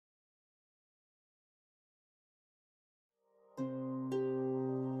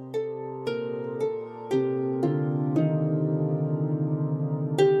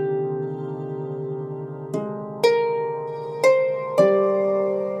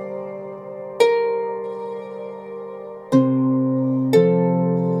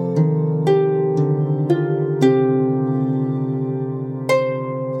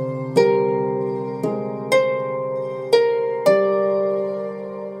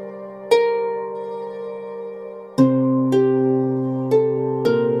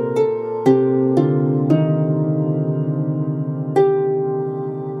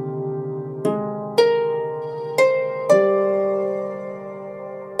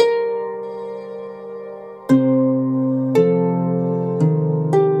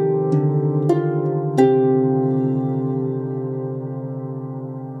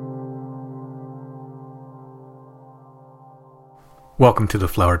Welcome to The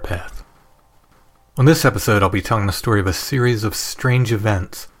Flowered Path. On this episode, I'll be telling the story of a series of strange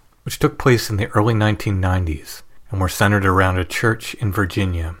events which took place in the early 1990s and were centered around a church in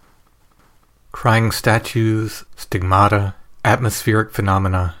Virginia. Crying statues, stigmata, atmospheric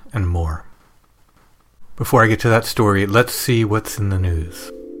phenomena, and more. Before I get to that story, let's see what's in the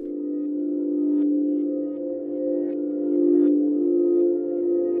news.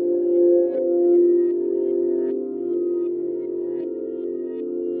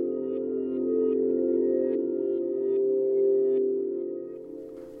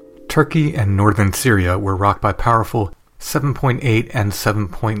 Turkey and northern Syria were rocked by powerful 7.8 and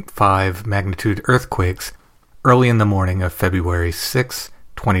 7.5 magnitude earthquakes early in the morning of February 6,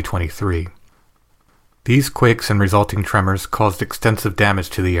 2023. These quakes and resulting tremors caused extensive damage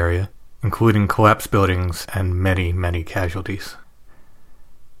to the area, including collapsed buildings and many casualties.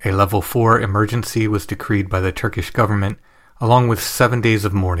 A level 4 emergency was decreed by the Turkish government, along with 7 days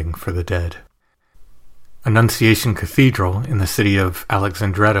of mourning for the dead. Annunciation Cathedral in the city of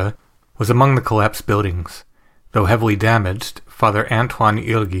Alexandretta was among the collapsed buildings. Though heavily damaged, Father Antoine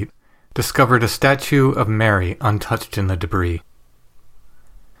Ilgit discovered a statue of Mary untouched in the debris.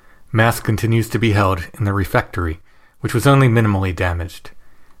 Mass continues to be held in the refectory, which was only minimally damaged.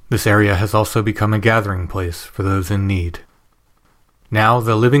 This area has also become a gathering place for those in need. Now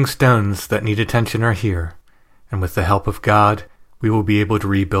the living stones that need attention are here, and with the help of God, we will be able to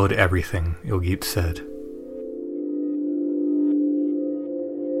rebuild everything, Ilgit said.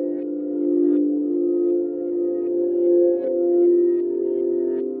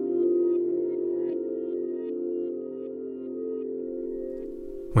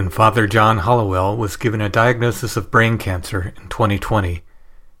 When Father John Hollowell was given a diagnosis of brain cancer in 2020,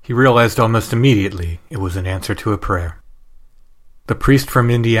 he realized almost immediately it was an answer to a prayer. The priest from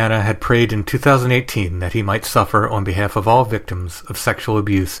Indiana had prayed in 2018 that he might suffer on behalf of all victims of sexual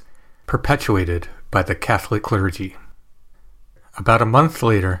abuse perpetuated by the Catholic clergy. About a month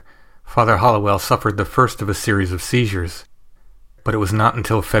later, Father Hollowell suffered the first of a series of seizures, but it was not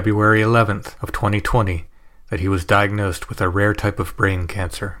until February 11th of 2020 that he was diagnosed with a rare type of brain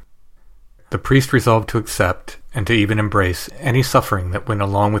cancer. The priest resolved to accept and to even embrace any suffering that went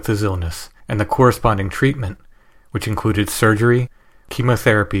along with his illness and the corresponding treatment, which included surgery,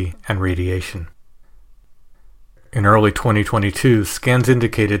 chemotherapy, and radiation. In early 2022, scans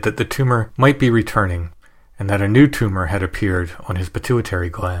indicated that the tumor might be returning and that a new tumor had appeared on his pituitary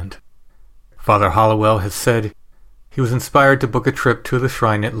gland. Father Hollowell has said he was inspired to book a trip to the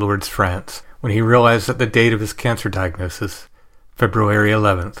shrine at Lourdes, France, when he realized that the date of his cancer diagnosis, February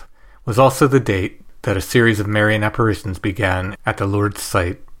 11th, was also the date that a series of Marian apparitions began at the Lourdes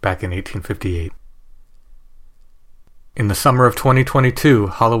site back in 1858. In the summer of 2022,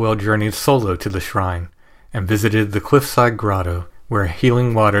 Hollowell journeyed solo to the shrine and visited the cliffside grotto where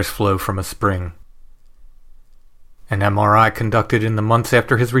healing waters flow from a spring. An MRI conducted in the months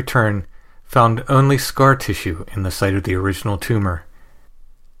after his return found only scar tissue in the site of the original tumor,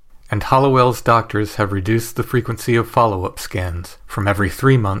 and Hollowell's doctors have reduced the frequency of follow-up scans from every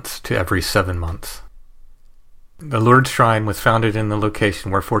 3 months to every 7 months. The Lourdes Shrine was founded in the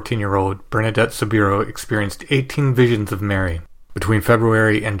location where 14-year-old Bernadette Soubirous experienced 18 visions of Mary between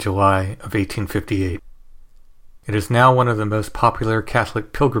February and July of 1858. It is now one of the most popular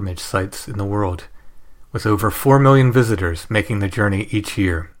Catholic pilgrimage sites in the world, with over 4 million visitors making the journey each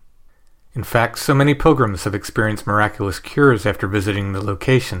year. In fact, so many pilgrims have experienced miraculous cures after visiting the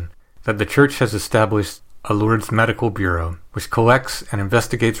location that the Church has established a Lourdes Medical Bureau, which collects and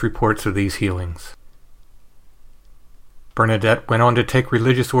investigates reports of these healings. Bernadette went on to take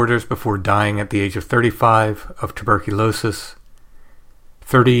religious orders before dying at the age of 35 of tuberculosis.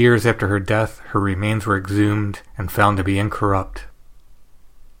 30 years after her death, her remains were exhumed and found to be incorrupt.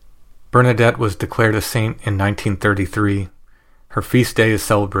 Bernadette was declared a saint in 1933. Her feast day is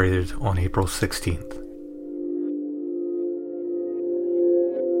celebrated on April 16th.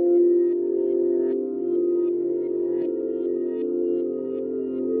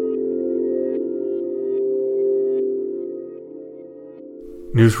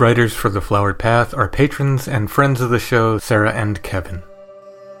 News writers for The Flowered Path are patrons and friends of the show, Sarah and Kevin.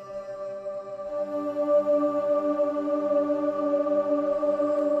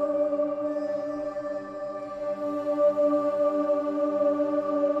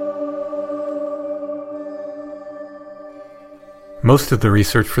 Most of the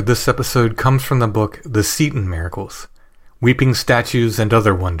research for this episode comes from the book The Seton Miracles, Weeping Statues and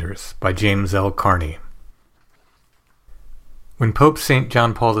Other Wonders by James L. Carney. When Pope St.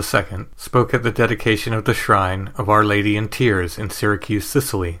 John Paul II spoke at the dedication of the Shrine of Our Lady in Tears in Syracuse,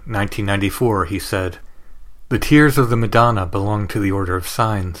 Sicily, 1994, he said, The tears of the Madonna belong to the Order of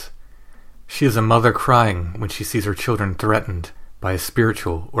Signs. She is a mother crying when she sees her children threatened by a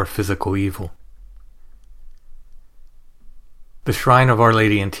spiritual or physical evil. The Shrine of Our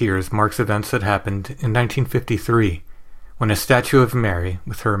Lady in Tears marks events that happened in 1953, when a statue of Mary,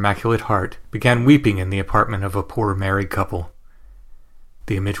 with her Immaculate Heart, began weeping in the apartment of a poor married couple.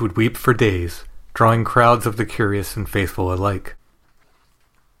 The image would weep for days, drawing crowds of the curious and faithful alike.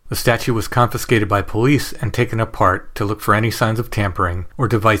 The statue was confiscated by police and taken apart to look for any signs of tampering or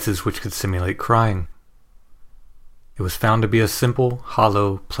devices which could simulate crying. It was found to be a simple,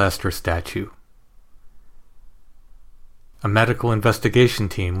 hollow, plaster statue. A medical investigation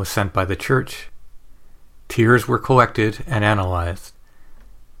team was sent by the church. Tears were collected and analyzed.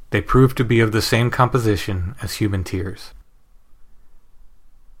 They proved to be of the same composition as human tears.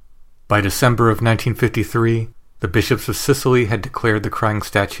 By December of 1953, the bishops of Sicily had declared the crying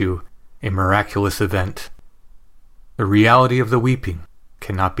statue a miraculous event. The reality of the weeping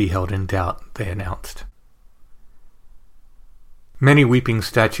cannot be held in doubt, they announced. Many weeping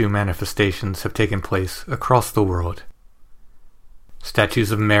statue manifestations have taken place across the world.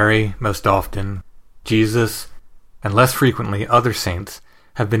 Statues of Mary, most often, Jesus, and less frequently other saints,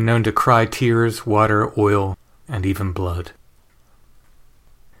 have been known to cry tears, water, oil, and even blood.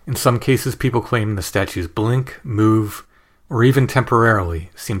 In some cases, people claim the statues blink, move, or even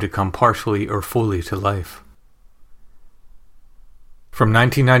temporarily seem to come partially or fully to life. From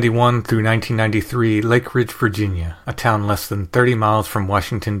 1991 through 1993, Lake Ridge, Virginia, a town less than 30 miles from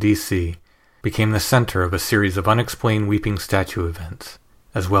Washington, D.C., became the center of a series of unexplained weeping statue events,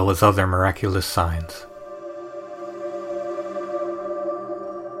 as well as other miraculous signs.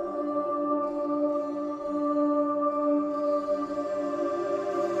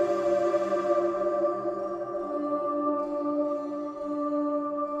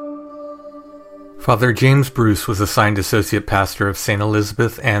 Father James Bruce was assigned associate pastor of St.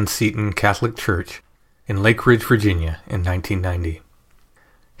 Elizabeth Ann Seton Catholic Church in Lake Ridge, Virginia in 1990.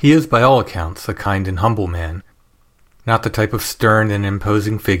 He is, by all accounts, a kind and humble man, not the type of stern and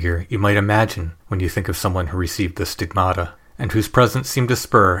imposing figure you might imagine when you think of someone who received the stigmata, and whose presence seemed to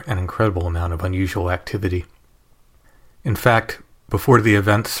spur an incredible amount of unusual activity. In fact, before the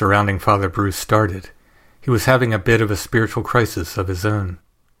events surrounding Father Bruce started, he was having a bit of a spiritual crisis of his own.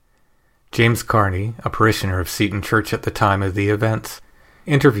 James Carney, a parishioner of Seton Church at the time of the events,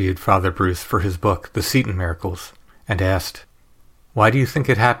 interviewed Father Bruce for his book, The Seton Miracles, and asked, "Why do you think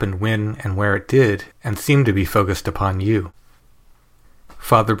it happened when and where it did, and seemed to be focused upon you?"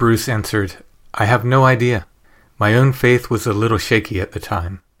 Father Bruce answered, "I have no idea. My own faith was a little shaky at the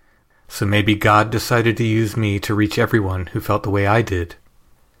time, so maybe God decided to use me to reach everyone who felt the way I did.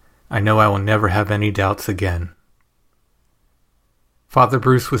 I know I will never have any doubts again." Father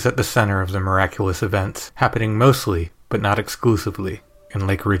Bruce was at the center of the miraculous events happening mostly, but not exclusively, in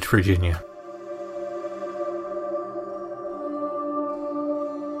Lake Ridge, Virginia.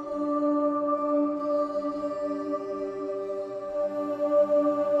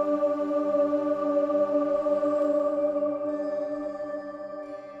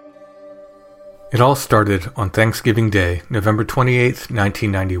 It all started on Thanksgiving Day, November 28,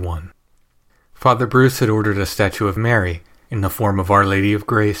 1991. Father Bruce had ordered a statue of Mary, in the form of Our Lady of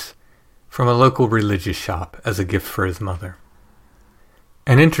Grace, from a local religious shop as a gift for his mother.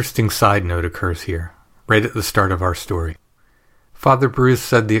 An interesting side note occurs here, right at the start of our story. Father Bruce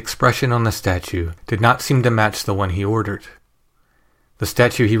said the expression on the statue did not seem to match the one he ordered. The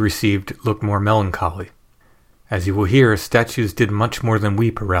statue he received looked more melancholy. As you will hear, statues did much more than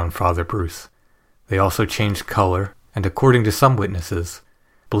weep around Father Bruce. They also changed color, and according to some witnesses,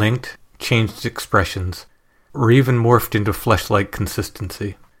 blinked, changed expressions, or even morphed into flesh-like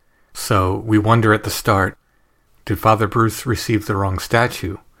consistency. So, we wonder at the start, did Father Bruce receive the wrong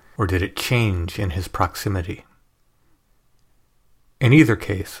statue, or did it change in his proximity? In either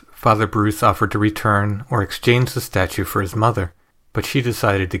case, Father Bruce offered to return or exchange the statue for his mother, but she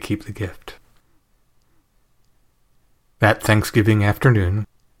decided to keep the gift. That Thanksgiving afternoon,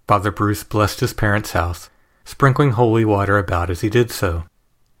 Father Bruce blessed his parents' house, sprinkling holy water about as he did so.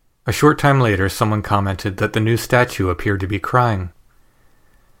 A short time later, someone commented that the new statue appeared to be crying.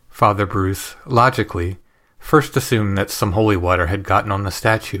 Father Bruce, logically, first assumed that some holy water had gotten on the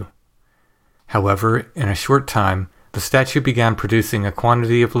statue. However, in a short time, the statue began producing a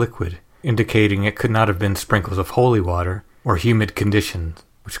quantity of liquid, indicating it could not have been sprinkles of holy water or humid conditions,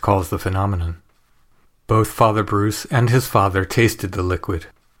 which caused the phenomenon. Both Father Bruce and his father tasted the liquid.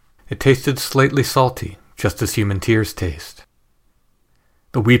 It tasted slightly salty, just as human tears taste.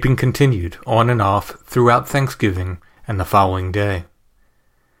 The weeping continued, on and off, throughout Thanksgiving and the following day.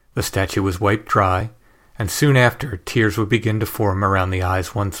 The statue was wiped dry, and soon after tears would begin to form around the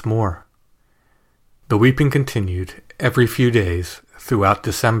eyes once more. The weeping continued every few days throughout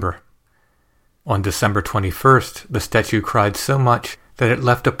December. On December 21st, the statue cried so much that it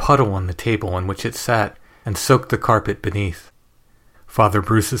left a puddle on the table on which it sat and soaked the carpet beneath. Father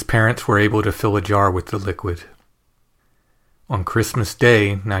Bruce's parents were able to fill a jar with the liquid. On Christmas Day,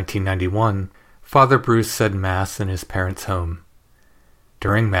 1991, Father Bruce said Mass in his parents' home.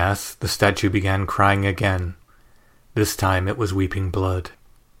 During Mass, the statue began crying again. This time it was weeping blood.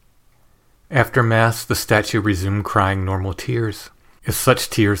 After Mass, the statue resumed crying normal tears, if such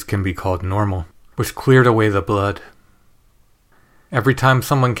tears can be called normal, which cleared away the blood. Every time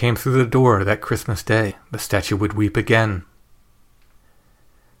someone came through the door that Christmas Day, the statue would weep again.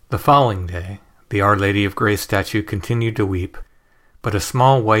 The following day, the Our Lady of Grace statue continued to weep, but a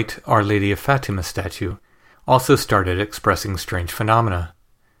small white Our Lady of Fatima statue also started expressing strange phenomena.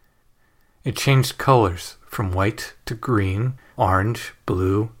 It changed colors from white to green, orange,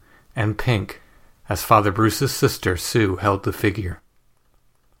 blue, and pink as Father Bruce's sister Sue held the figure.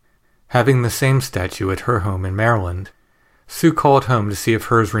 Having the same statue at her home in Maryland, Sue called home to see if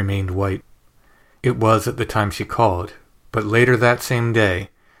hers remained white. It was at the time she called, but later that same day,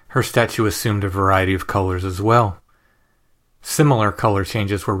 her statue assumed a variety of colors as well. Similar color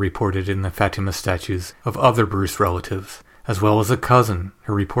changes were reported in the Fatima statues of other Bruce relatives, as well as a cousin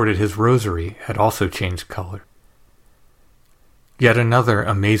who reported his rosary had also changed color. Yet another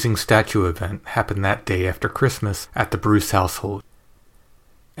amazing statue event happened that day after Christmas at the Bruce household.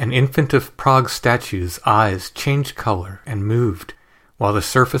 An infant of Prague statue's eyes changed color and moved, while the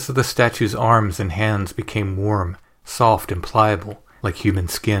surface of the statue's arms and hands became warm, soft, and pliable, like human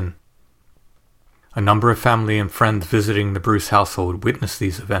skin. A number of family and friends visiting the Bruce household witnessed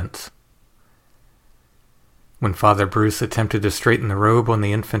these events. When Father Bruce attempted to straighten the robe on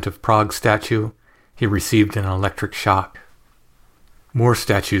the infant of Prague statue, he received an electric shock. More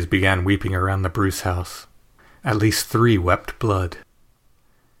statues began weeping around the Bruce house. At least 3 wept blood.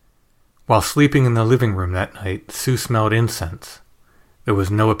 While sleeping in the living room that night, Sue smelled incense. There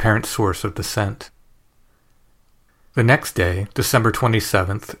was no apparent source of the scent. The next day, December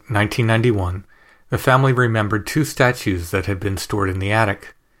 27th, 1991, the family remembered 2 statues that had been stored in the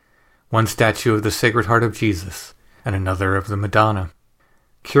attic. One statue of the Sacred Heart of Jesus, and another of the Madonna.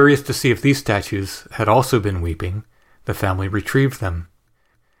 Curious to see if these statues had also been weeping, the family retrieved them.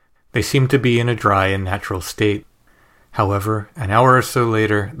 They seemed to be in a dry and natural state. However, an hour or so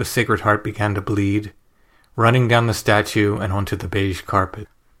later, the Sacred Heart began to bleed, running down the statue and onto the beige carpet.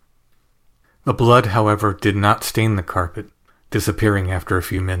 The blood, however, did not stain the carpet, disappearing after a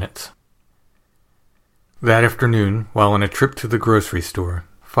few minutes. That afternoon, while on a trip to the grocery store,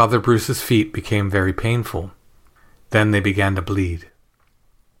 Father Bruce's feet became very painful. Then they began to bleed.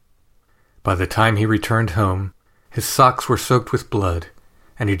 By the time he returned home, his socks were soaked with blood,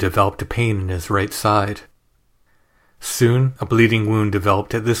 and he developed a pain in his right side. Soon, a bleeding wound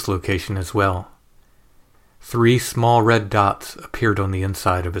developed at this location as well. 3 small red dots appeared on the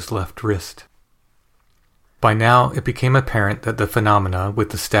inside of his left wrist. By now, it became apparent that the phenomena with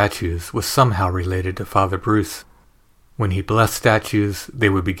the statues was somehow related to Father Bruce. When he blessed statues, they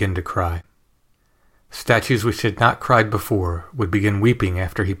would begin to cry. Statues which had not cried before would begin weeping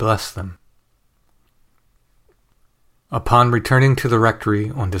after he blessed them. Upon returning to the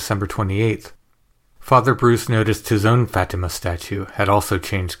rectory on December 28th, Father Bruce noticed his own Fatima statue had also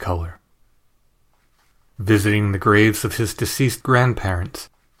changed color. Visiting the graves of his deceased grandparents,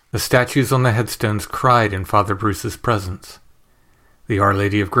 the statues on the headstones cried in Father Bruce's presence. The Our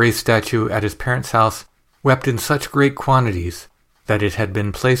Lady of Grace statue at his parents' house wept in such great quantities that it had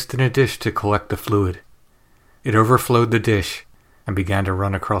been placed in a dish to collect the fluid. It overflowed the dish and began to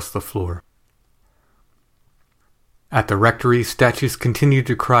run across the floor. At the rectory, statues continued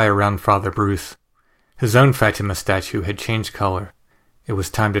to cry around Father Bruce. His own Fatima statue had changed color. It was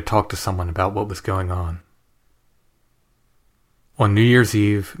time to talk to someone about what was going on. On New Year's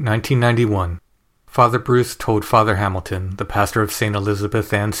Eve, 1991, Father Bruce told Father Hamilton, the pastor of St.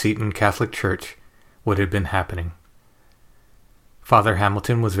 Elizabeth Ann Seton Catholic Church, what had been happening. Father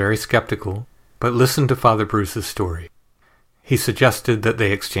Hamilton was very skeptical, but listened to Father Bruce's story. He suggested that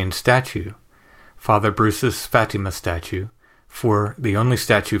they exchange statue, Father Bruce's Fatima statue, for the only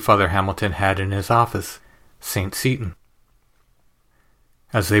statue Father Hamilton had in his office, St. Seton.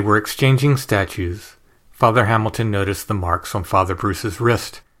 As they were exchanging statues, Father Hamilton noticed the marks on Father Bruce's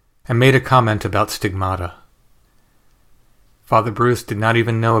wrist and made a comment about stigmata. Father Bruce did not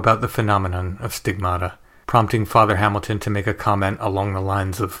even know about the phenomenon of stigmata, prompting Father Hamilton to make a comment along the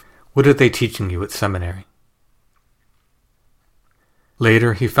lines of, "What are they teaching you at seminary?"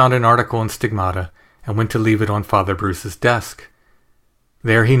 Later, he found an article on stigmata and went to leave it on Father Bruce's desk.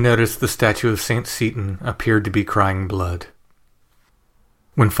 There he noticed the statue of St. Seton appeared to be crying blood.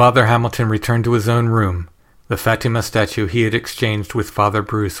 When Father Hamilton returned to his own room, the Fatima statue he had exchanged with Father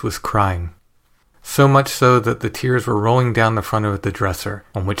Bruce was crying, so much so that the tears were rolling down the front of the dresser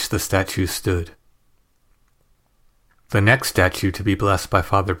on which the statue stood. The next statue to be blessed by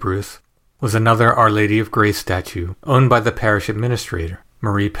Father Bruce was another Our Lady of Grace statue owned by the parish administrator,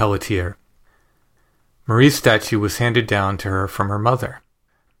 Marie Pelletier. Marie's statue was handed down to her from her mother.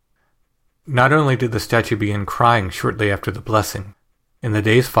 Not only did the statue begin crying shortly after the blessing, in the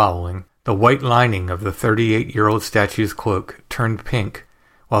days following, the white lining of the 38-year-old statue's cloak turned pink,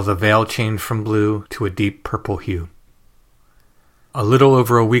 while the veil changed from blue to a deep purple hue. A little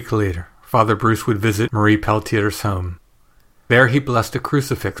over a week later, Father Bruce would visit Marie Pelletier's home. There he blessed a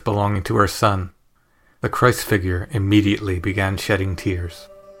crucifix belonging to her son. The Christ figure immediately began shedding tears.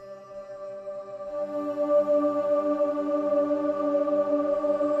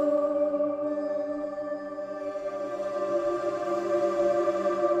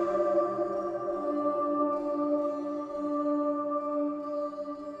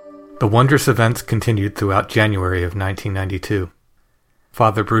 The wondrous events continued throughout January of 1992.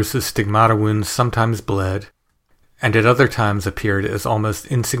 Father Bruce's stigmata wounds sometimes bled, and at other times appeared as almost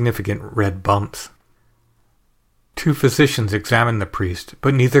insignificant red bumps. 2 physicians examined the priest,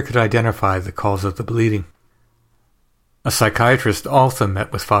 but neither could identify the cause of the bleeding. A psychiatrist also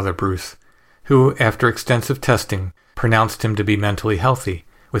met with Father Bruce, who, after extensive testing, pronounced him to be mentally healthy,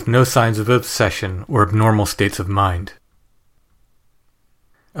 with no signs of obsession or abnormal states of mind.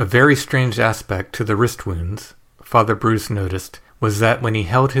 A very strange aspect to the wrist wounds, Father Bruce noticed, was that when he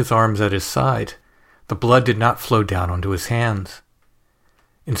held his arms at his side, the blood did not flow down onto his hands.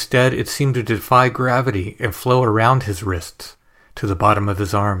 Instead, it seemed to defy gravity and flow around his wrists, to the bottom of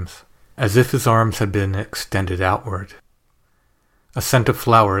his arms, as if his arms had been extended outward. A scent of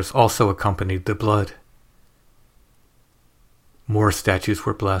flowers also accompanied the blood. More statues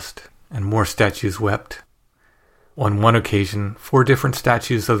were blessed, and more statues wept. On one occasion, 4 different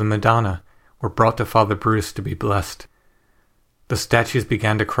statues of the Madonna were brought to Father Bruce to be blessed. The statues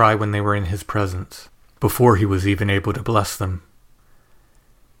began to cry when they were in his presence, before he was even able to bless them.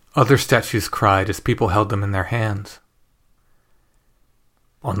 Other statues cried as people held them in their hands.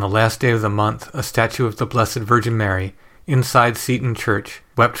 On the last day of the month, a statue of the Blessed Virgin Mary inside Seton Church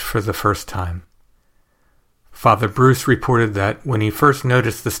wept for the first time. Father Bruce reported that when he first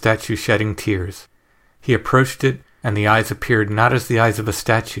noticed the statue shedding tears, he approached it, and the eyes appeared not as the eyes of a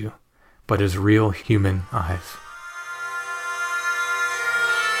statue, but as real human eyes.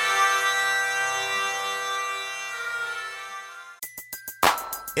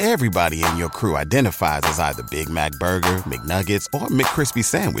 Everybody in your crew identifies as either Big Mac Burger, McNuggets, or McCrispy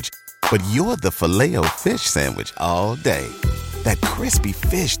Sandwich. But you're the Filet-O-Fish Sandwich all day. That crispy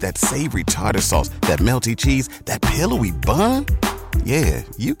fish, that savory tartar sauce, that melty cheese, that pillowy bun. Yeah,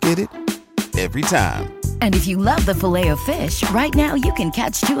 you get it. Every time. And if you love the Filet-O-Fish, right now you can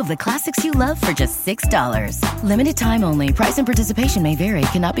catch 2 of the classics you love for just $6. Limited time only. Price and participation may vary.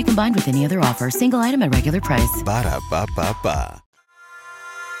 Cannot be combined with any other offer. Single item at regular price. Ba-da-ba-ba-ba.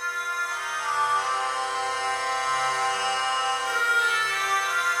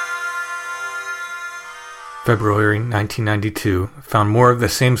 February 1992 found more of the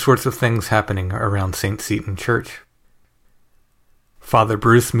same sorts of things happening around St. Seton Church. Father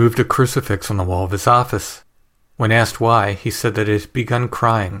Bruce moved a crucifix on the wall of his office. When asked why, he said that it had begun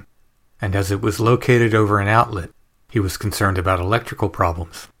crying, and as it was located over an outlet, he was concerned about electrical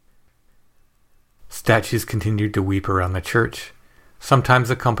problems. Statues continued to weep around the church, sometimes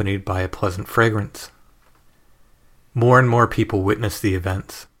accompanied by a pleasant fragrance. More and more people witnessed the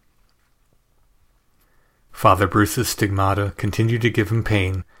events. Father Bruce's stigmata continued to give him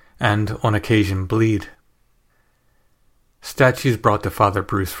pain and, on occasion, bleed. Statues brought to Father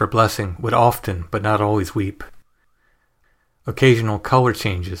Bruce for blessing would often, but not always, weep. Occasional color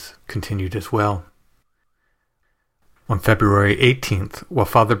changes continued as well. On February 18th, while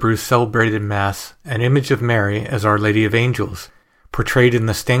Father Bruce celebrated Mass, an image of Mary as Our Lady of Angels, portrayed in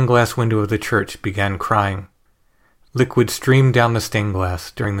the stained glass window of the church, began crying. Liquid streamed down the stained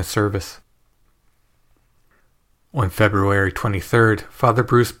glass during the service. On February 23rd, Father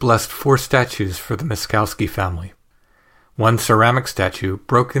Bruce blessed 4 statues for the Miskowski family. One ceramic statue,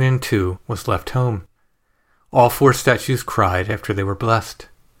 broken in 2, was left home. All 4 statues cried after they were blessed.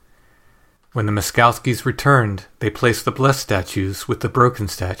 When the Miskowskis returned, they placed the blessed statues with the broken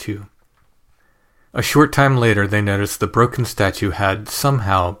statue. A short time later, they noticed the broken statue had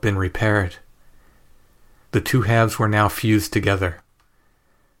somehow been repaired. The 2 halves were now fused together.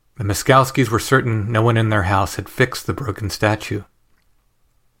 The Miskalskis were certain no one in their house had fixed the broken statue.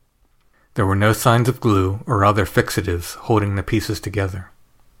 There were no signs of glue or other fixatives holding the pieces together.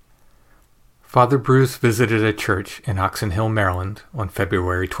 Father Bruce visited a church in Oxon Hill, Maryland on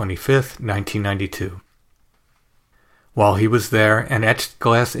February 25, 1992. While he was there, an etched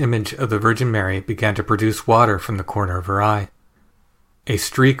glass image of the Virgin Mary began to produce water from the corner of her eye. A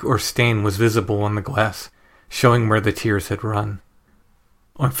streak or stain was visible on the glass, showing where the tears had run.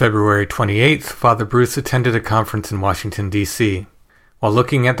 On February 28th, Father Bruce attended a conference in Washington, D.C. While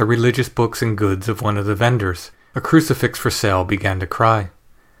looking at the religious books and goods of one of the vendors, a crucifix for sale began to cry.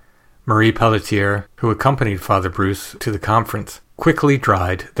 Marie Pelletier, who accompanied Father Bruce to the conference, quickly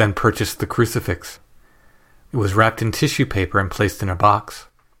dried, then purchased the crucifix. It was wrapped in tissue paper and placed in a box.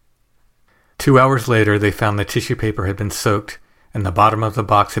 2 hours later, they found the tissue paper had been soaked, and the bottom of the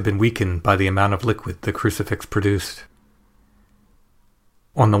box had been weakened by the amount of liquid the crucifix produced.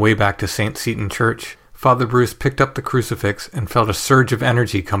 On the way back to St. Seton Church, Father Bruce picked up the crucifix and felt a surge of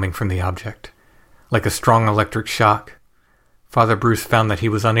energy coming from the object. Like a strong electric shock, Father Bruce found that he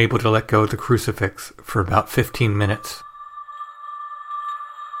was unable to let go of the crucifix for about 15 minutes.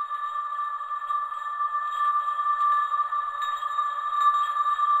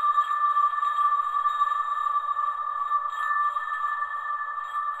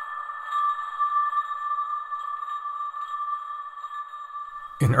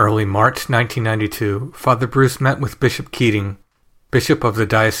 In early March 1992, Father Bruce met with Bishop Keating, Bishop of the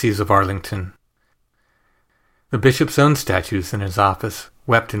Diocese of Arlington. The bishop's own statues in his office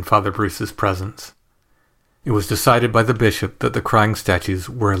wept in Father Bruce's presence. It was decided by the bishop that the crying statues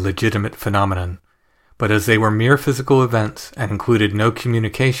were a legitimate phenomenon, but as they were mere physical events and included no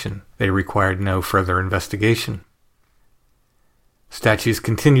communication, they required no further investigation. Statues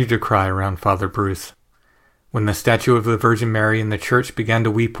continued to cry around Father Bruce. When the statue of the Virgin Mary in the church began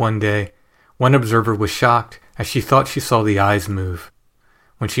to weep one day, one observer was shocked as she thought she saw the eyes move.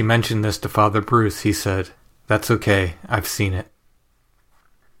 When she mentioned this to Father Bruce, he said, "That's okay, I've seen it."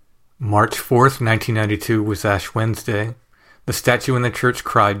 March 4th, 1992 was Ash Wednesday. The statue in the church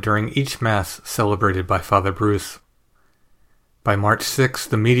cried during each Mass celebrated by Father Bruce. By March 6th,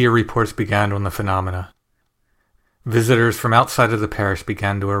 the media reports began on the phenomena. Visitors from outside of the parish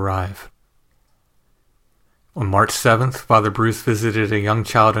began to arrive. On March 7th, Father Bruce visited a young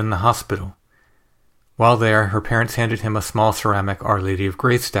child in the hospital. While there, her parents handed him a small ceramic Our Lady of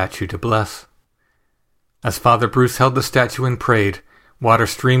Grace statue to bless. As Father Bruce held the statue and prayed, water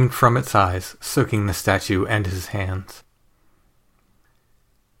streamed from its eyes, soaking the statue and his hands.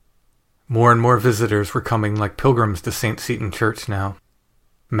 More and more visitors were coming like pilgrims to St. Seton Church now.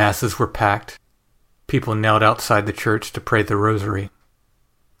 Masses were packed. People knelt outside the church to pray the rosary.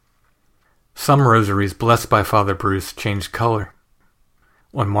 Some rosaries blessed by Father Bruce changed color.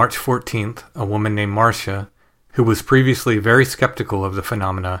 On March 14th, a woman named Marcia, who was previously very skeptical of the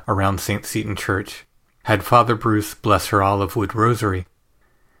phenomena around St. Seton Church, had Father Bruce bless her olive wood rosary.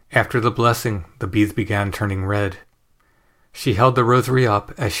 After the blessing, the beads began turning red. She held the rosary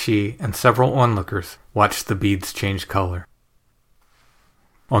up as she and several onlookers watched the beads change color.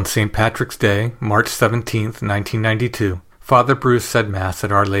 On St. Patrick's Day, March 17th, 1992, Father Bruce said Mass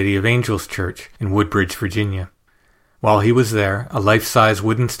at Our Lady of Angels Church in Woodbridge, Virginia. While he was there, a life-size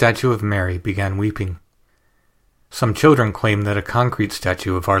wooden statue of Mary began weeping. Some children claimed that a concrete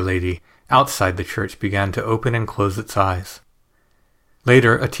statue of Our Lady outside the church began to open and close its eyes.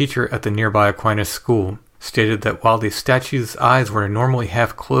 Later, a teacher at the nearby Aquinas School stated that while the statue's eyes were normally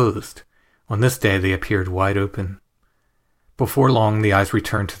half closed, on this day they appeared wide open. Before long, the eyes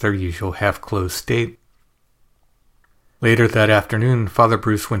returned to their usual half-closed state. Later that afternoon, Father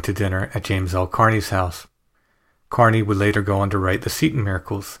Bruce went to dinner at James L. Carney's house. Carney would later go on to write The Seton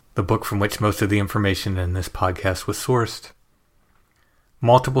Miracles, the book from which most of the information in this podcast was sourced.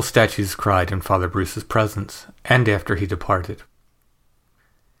 Multiple statues cried in Father Bruce's presence, and after he departed.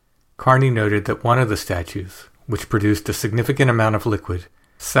 Carney noted that one of the statues, which produced a significant amount of liquid,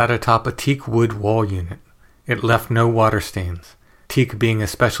 sat atop a teak wood wall unit. It left no water stains, teak being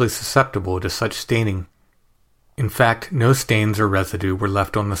especially susceptible to such staining. In fact, no stains or residue were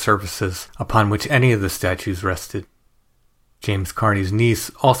left on the surfaces upon which any of the statues rested. James Carney's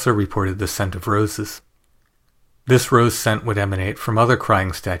niece also reported the scent of roses. This rose scent would emanate from other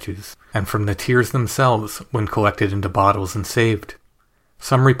crying statues, and from the tears themselves when collected into bottles and saved.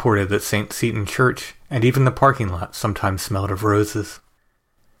 Some reported that St. Seton Church and even the parking lot sometimes smelled of roses.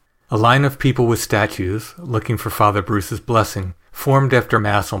 A line of people with statues, looking for Father Bruce's blessing, formed after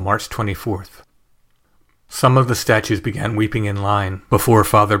Mass on March 24th. Some of the statues began weeping in line before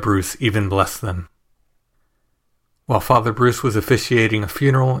Father Bruce even blessed them. While Father Bruce was officiating a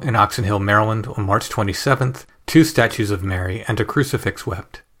funeral in Oxon Hill, Maryland on March 27th, 2 statues of Mary and a crucifix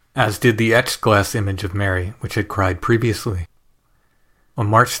wept, as did the etched glass image of Mary, which had cried previously. On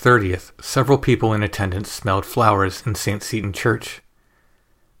March 30th, several people in attendance smelled flowers in St. Seton Church.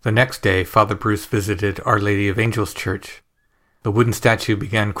 The next day, Father Bruce visited Our Lady of Angels Church. The wooden statue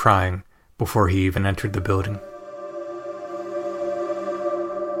began crying before he even entered the building.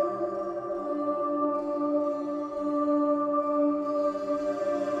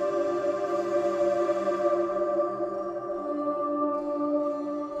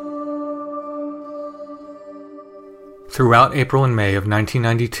 Throughout April and May of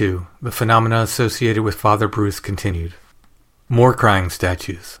 1992, the phenomena associated with Father Bruce continued. More crying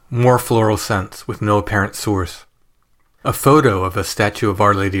statues, more floral scents with no apparent source. A photo of a statue of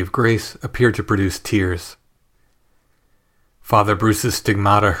Our Lady of Grace appeared to produce tears. Father Bruce's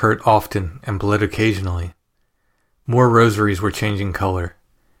stigmata hurt often and bled occasionally. More rosaries were changing color.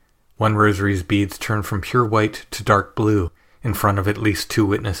 One rosary's beads turned from pure white to dark blue in front of at least 2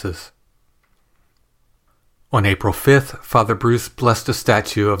 witnesses. On April 5th, Father Bruce blessed a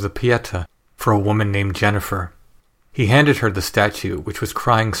statue of the Pietà for a woman named Jennifer. He handed her the statue, which was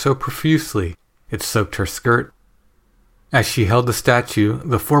crying so profusely it soaked her skirt. As she held the statue,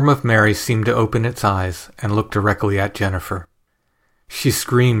 the form of Mary seemed to open its eyes and look directly at Jennifer. She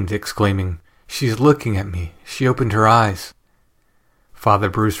screamed, exclaiming, "She's looking at me. She opened her eyes." Father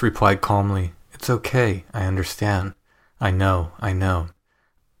Bruce replied calmly, "It's okay. I understand. I know.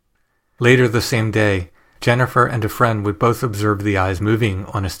 Later the same day, Jennifer and a friend would both observe the eyes moving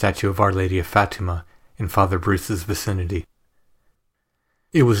on a statue of Our Lady of Fatima in Father Bruce's vicinity.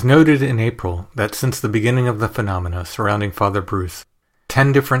 It was noted in April that since the beginning of the phenomena surrounding Father Bruce,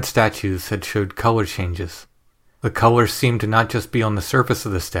 10 different statues had showed color changes. The colors seemed to not just be on the surface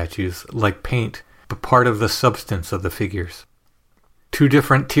of the statues, like paint, but part of the substance of the figures. 2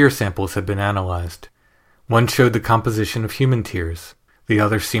 different tear samples had been analyzed. One showed the composition of human tears, the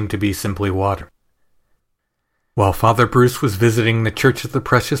other seemed to be simply water. While Father Bruce was visiting the Church of the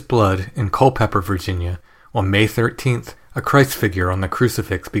Precious Blood in Culpeper, Virginia, on May 13th, a Christ figure on the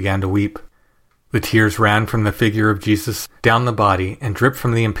crucifix began to weep. The tears ran from the figure of Jesus down the body and dripped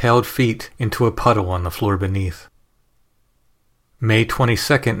from the impaled feet into a puddle on the floor beneath. May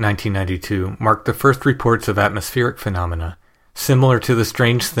 22, 1992, marked the first reports of atmospheric phenomena, similar to the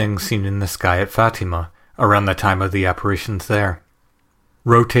strange things seen in the sky at Fatima around the time of the apparitions there.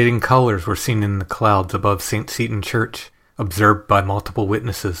 Rotating colors were seen in the clouds above St. Seton Church, observed by multiple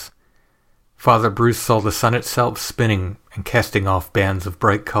witnesses. Father Bruce saw the sun itself spinning and casting off bands of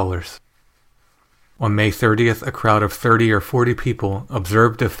bright colors. On May 30th, a crowd of 30 or 40 people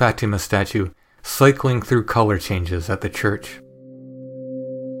observed a Fatima statue cycling through color changes at the church.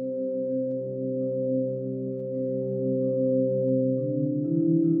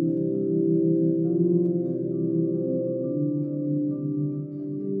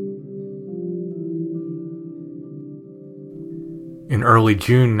 In early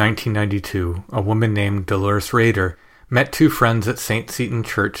June 1992, a woman named Dolores Rader met 2 friends at St. Seton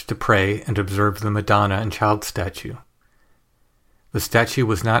Church to pray and observe the Madonna and Child statue. The statue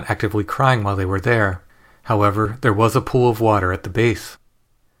was not actively crying while they were there. However, there was a pool of water at the base.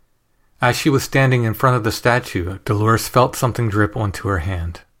 As she was standing in front of the statue, Dolores felt something drip onto her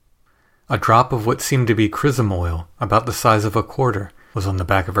hand. A drop of what seemed to be chrism oil, about the size of a quarter, was on the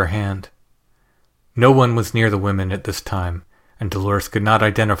back of her hand. No one was near the women at this time, and Dolores could not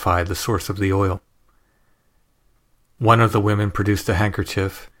identify the source of the oil. One of the women produced a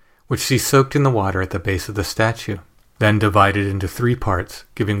handkerchief, which she soaked in the water at the base of the statue, then divided into 3 parts,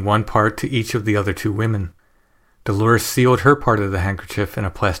 giving 1 part to each of the other 2 women. Dolores sealed her part of the handkerchief in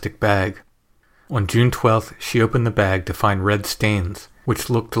a plastic bag. On June 12th, she opened the bag to find red stains, which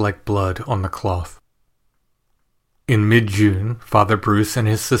looked like blood on the cloth. In mid-June, Father Bruce and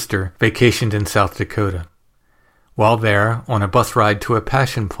his sister vacationed in South Dakota. While there, on a bus ride to a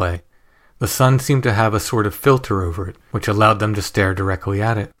passion play, the sun seemed to have a sort of filter over it, which allowed them to stare directly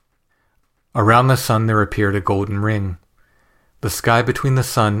at it. Around the sun there appeared a golden ring. The sky between the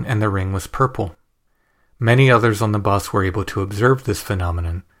sun and the ring was purple. Many others on the bus were able to observe this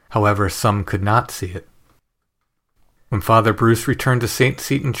phenomenon, however some could not see it. When Father Bruce returned to St.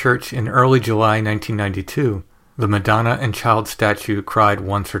 Seton Church in early July 1992, the Madonna and Child statue cried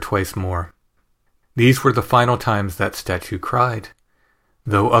once or twice more. These were the final times that statue cried,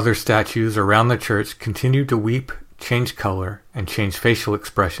 though other statues around the church continued to weep, change color, and change facial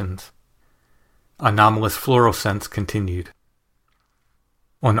expressions. Anomalous floral scents continued.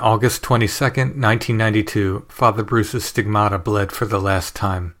 On August 22, 1992, Father Bruce's stigmata bled for the last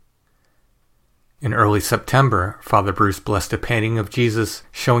time. In early September, Father Bruce blessed a painting of Jesus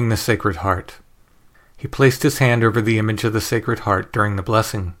showing the Sacred Heart. He placed his hand over the image of the Sacred Heart during the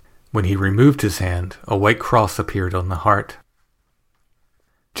blessing. When he removed his hand, a white cross appeared on the heart.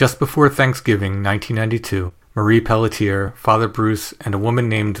 Just before Thanksgiving 1992, Marie Pelletier, Father Bruce, and a woman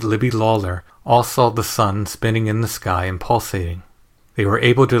named Libby Lawler all saw the sun spinning in the sky and pulsating. They were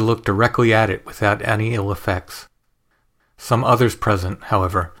able to look directly at it without any ill effects. Some others present,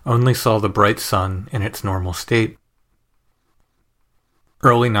 however, only saw the bright sun in its normal state.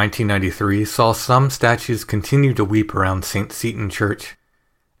 Early 1993 saw some statues continue to weep around St. Seton Church.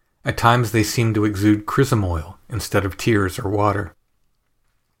 At times they seemed to exude chrism oil instead of tears or water.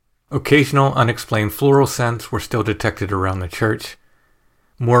 Occasional unexplained floral scents were still detected around the church.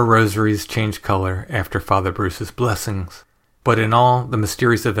 More rosaries changed color after Father Bruce's blessings, but in all, the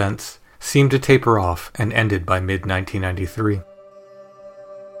mysterious events seemed to taper off and ended by mid-1993.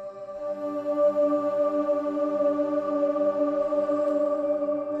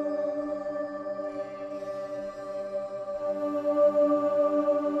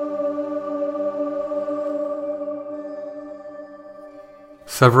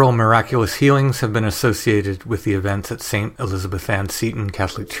 Several miraculous healings have been associated with the events at St. Elizabeth Ann Seton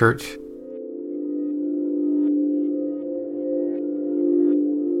Catholic Church.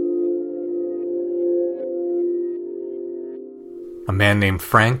 A man named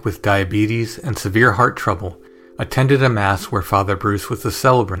Frank with diabetes and severe heart trouble attended a mass where Father Bruce was the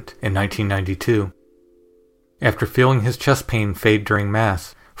celebrant in 1992. After feeling his chest pain fade during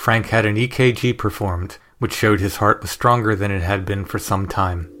mass, Frank had an EKG performed, which showed his heart was stronger than it had been for some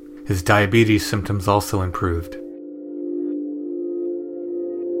time. His diabetes symptoms also improved.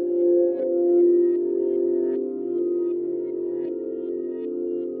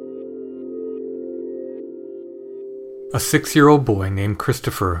 A 6-year-old boy named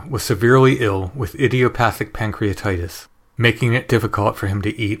Christopher was severely ill with idiopathic pancreatitis, making it difficult for him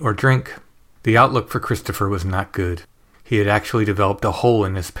to eat or drink. The outlook for Christopher was not good. He had actually developed a hole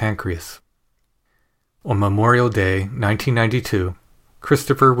in his pancreas. On Memorial Day, 1992,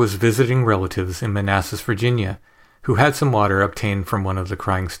 Christopher was visiting relatives in Manassas, Virginia, who had some water obtained from one of the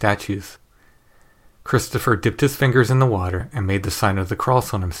crying statues. Christopher dipped his fingers in the water and made the sign of the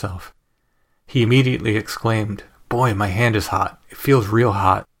cross on himself. He immediately exclaimed, "Boy, my hand is hot. It feels real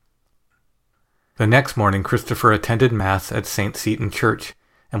hot." The next morning, Christopher attended Mass at St. Seton Church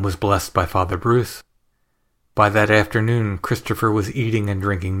and was blessed by Father Bruce. By that afternoon, Christopher was eating and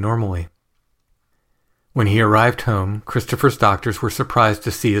drinking normally. When he arrived home, Christopher's doctors were surprised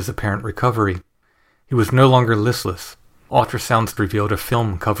to see his apparent recovery. He was no longer listless. Ultrasounds revealed a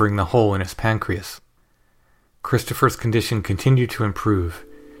film covering the hole in his pancreas. Christopher's condition continued to improve,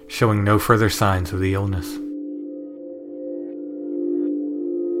 showing no further signs of the illness.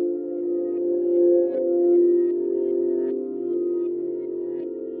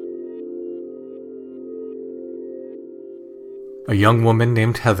 A young woman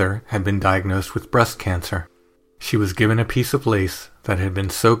named Heather had been diagnosed with breast cancer. She was given a piece of lace that had been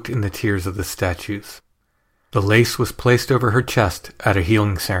soaked in the tears of the statues. The lace was placed over her chest at a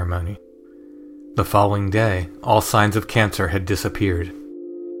healing ceremony. The following day, all signs of cancer had disappeared.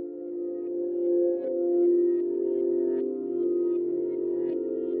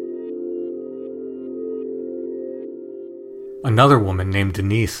 Another woman named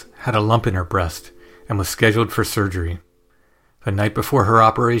Denise had a lump in her breast and was scheduled for surgery. The night before her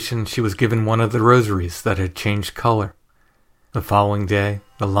operation, she was given one of the rosaries that had changed color. The following day,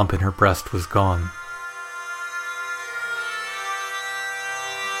 the lump in her breast was gone.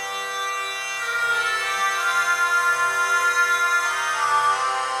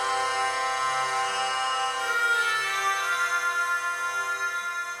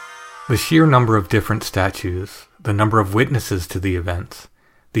 The sheer number of different statues, the number of witnesses to the events,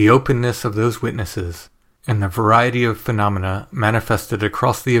 the openness of those witnesses, and the variety of phenomena manifested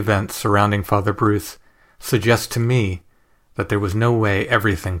across the events surrounding Father Bruce suggest to me that there was no way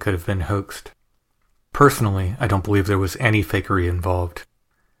everything could have been hoaxed. Personally, I don't believe there was any fakery involved.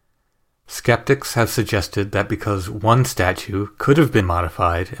 Skeptics have suggested that because one statue could have been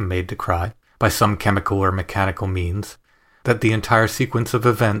modified and made to cry by some chemical or mechanical means, that the entire sequence of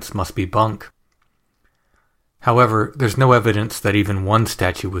events must be bunk. However, there's no evidence that even one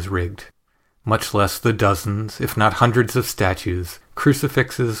statue was rigged, much less the dozens, if not hundreds of statues,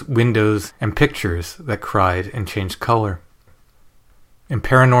 crucifixes, windows, and pictures that cried and changed color. In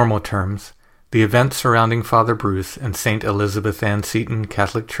paranormal terms, the events surrounding Father Bruce and St. Elizabeth Ann Seton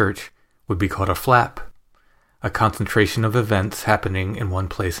Catholic Church would be called a flap, a concentration of events happening in one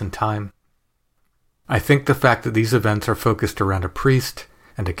place and time. I think the fact that these events are focused around a priest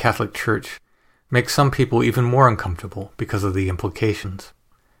and a Catholic church makes some people even more uncomfortable because of the implications.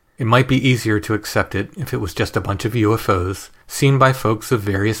 It might be easier to accept it if it was just a bunch of UFOs seen by folks of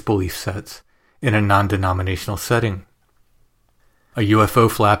various belief sets in a non-denominational setting. A UFO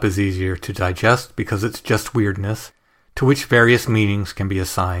flap is easier to digest because it's just weirdness to which various meanings can be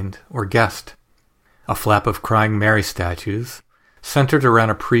assigned or guessed. A flap of crying Mary statues, centered around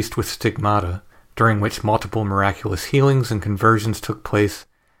a priest with stigmata, during which multiple miraculous healings and conversions took place,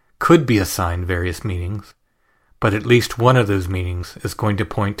 could be assigned various meanings, but at least one of those meanings is going to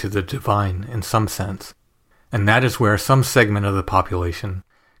point to the divine in some sense, and that is where some segment of the population,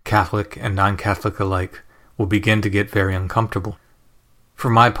 Catholic and non-Catholic alike, will begin to get very uncomfortable. For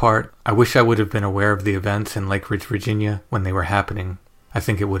my part, I wish I would have been aware of the events in Lake Ridge, Virginia when they were happening. I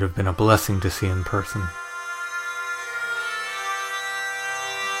think it would have been a blessing to see in person.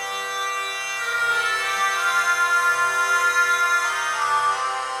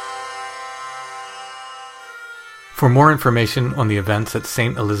 For more information on the events at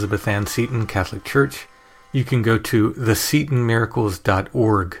St. Elizabeth Ann Seton Catholic Church, you can go to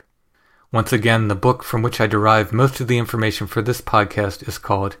thesetonmiracles.org. Once again, the book from which I derive most of the information for this podcast is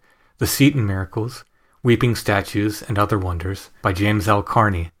called The Seton Miracles, Weeping Statues and Other Wonders by James L.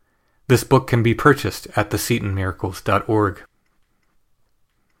 Carney. This book can be purchased at thesetonmiracles.org.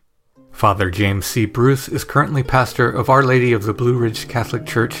 Father James C. Bruce is currently pastor of Our Lady of the Blue Ridge Catholic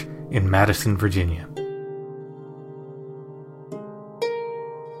Church in Madison, Virginia.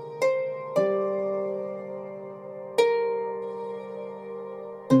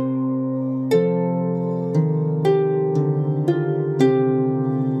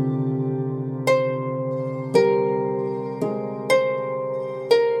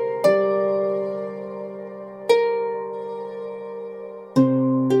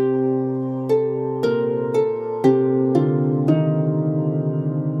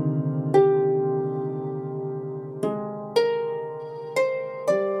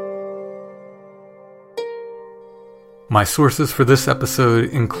 My sources for this episode,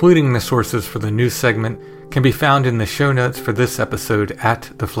 including the sources for the news segment, can be found in the show notes for this episode at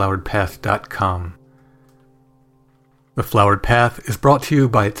thefloweredpath.com. The Flowered Path is brought to you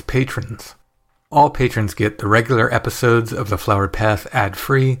by its patrons. All patrons get the regular episodes of The Flowered Path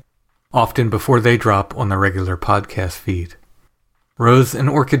ad-free, often before they drop on the regular podcast feed. Rose and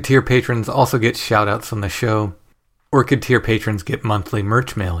Orchid Tier patrons also get shout-outs on the show. Orchid Tier patrons get monthly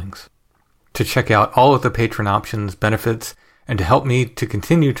merch mailings. To check out all of the patron options, benefits, and to help me to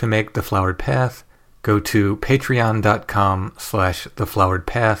continue to make The Flowered Path, go to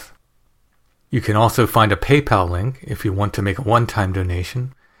patreon.com/thefloweredpath. You can also find a PayPal link if you want to make a one-time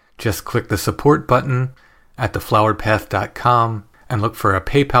donation. Just click the support button at thefloweredpath.com and look for a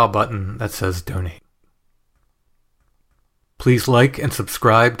PayPal button that says donate. Please like and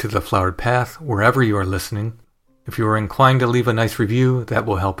subscribe to The Flowered Path wherever you are listening. If you are inclined to leave a nice review, that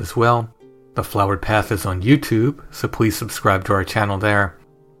will help as well. The Flowered Path is on YouTube, so please subscribe to our channel there.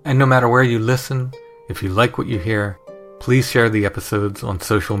 And no matter where you listen, if you like what you hear, please share the episodes on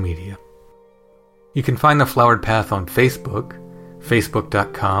social media. You can find The Flowered Path on Facebook,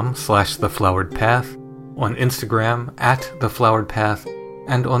 facebook.com/thefloweredpath, on Instagram @thefloweredpath,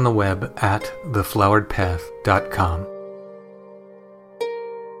 and on the web at thefloweredpath.com.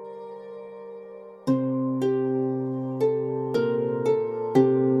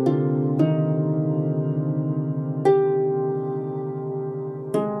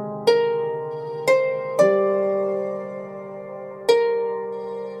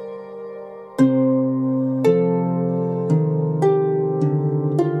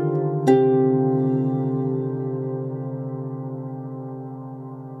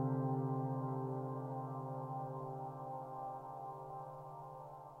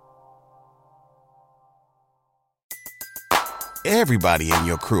 Everybody in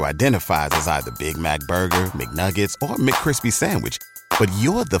your crew identifies as either Big Mac Burger, McNuggets, or McCrispy Sandwich. But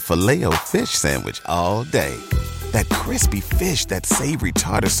you're the Filet-O-Fish Sandwich all day. That crispy fish, that savory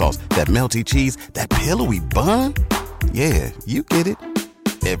tartar sauce, that melty cheese, that pillowy bun. Yeah, you get it.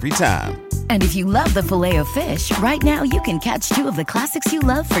 Every time. And if you love the Filet-O-Fish, right now you can catch two of the classics you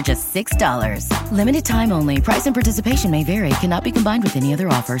love for just $6. Limited time only. Price and participation may vary. Cannot be combined with any other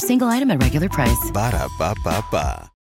offer. Single item at regular price. Ba-da-ba-ba-ba.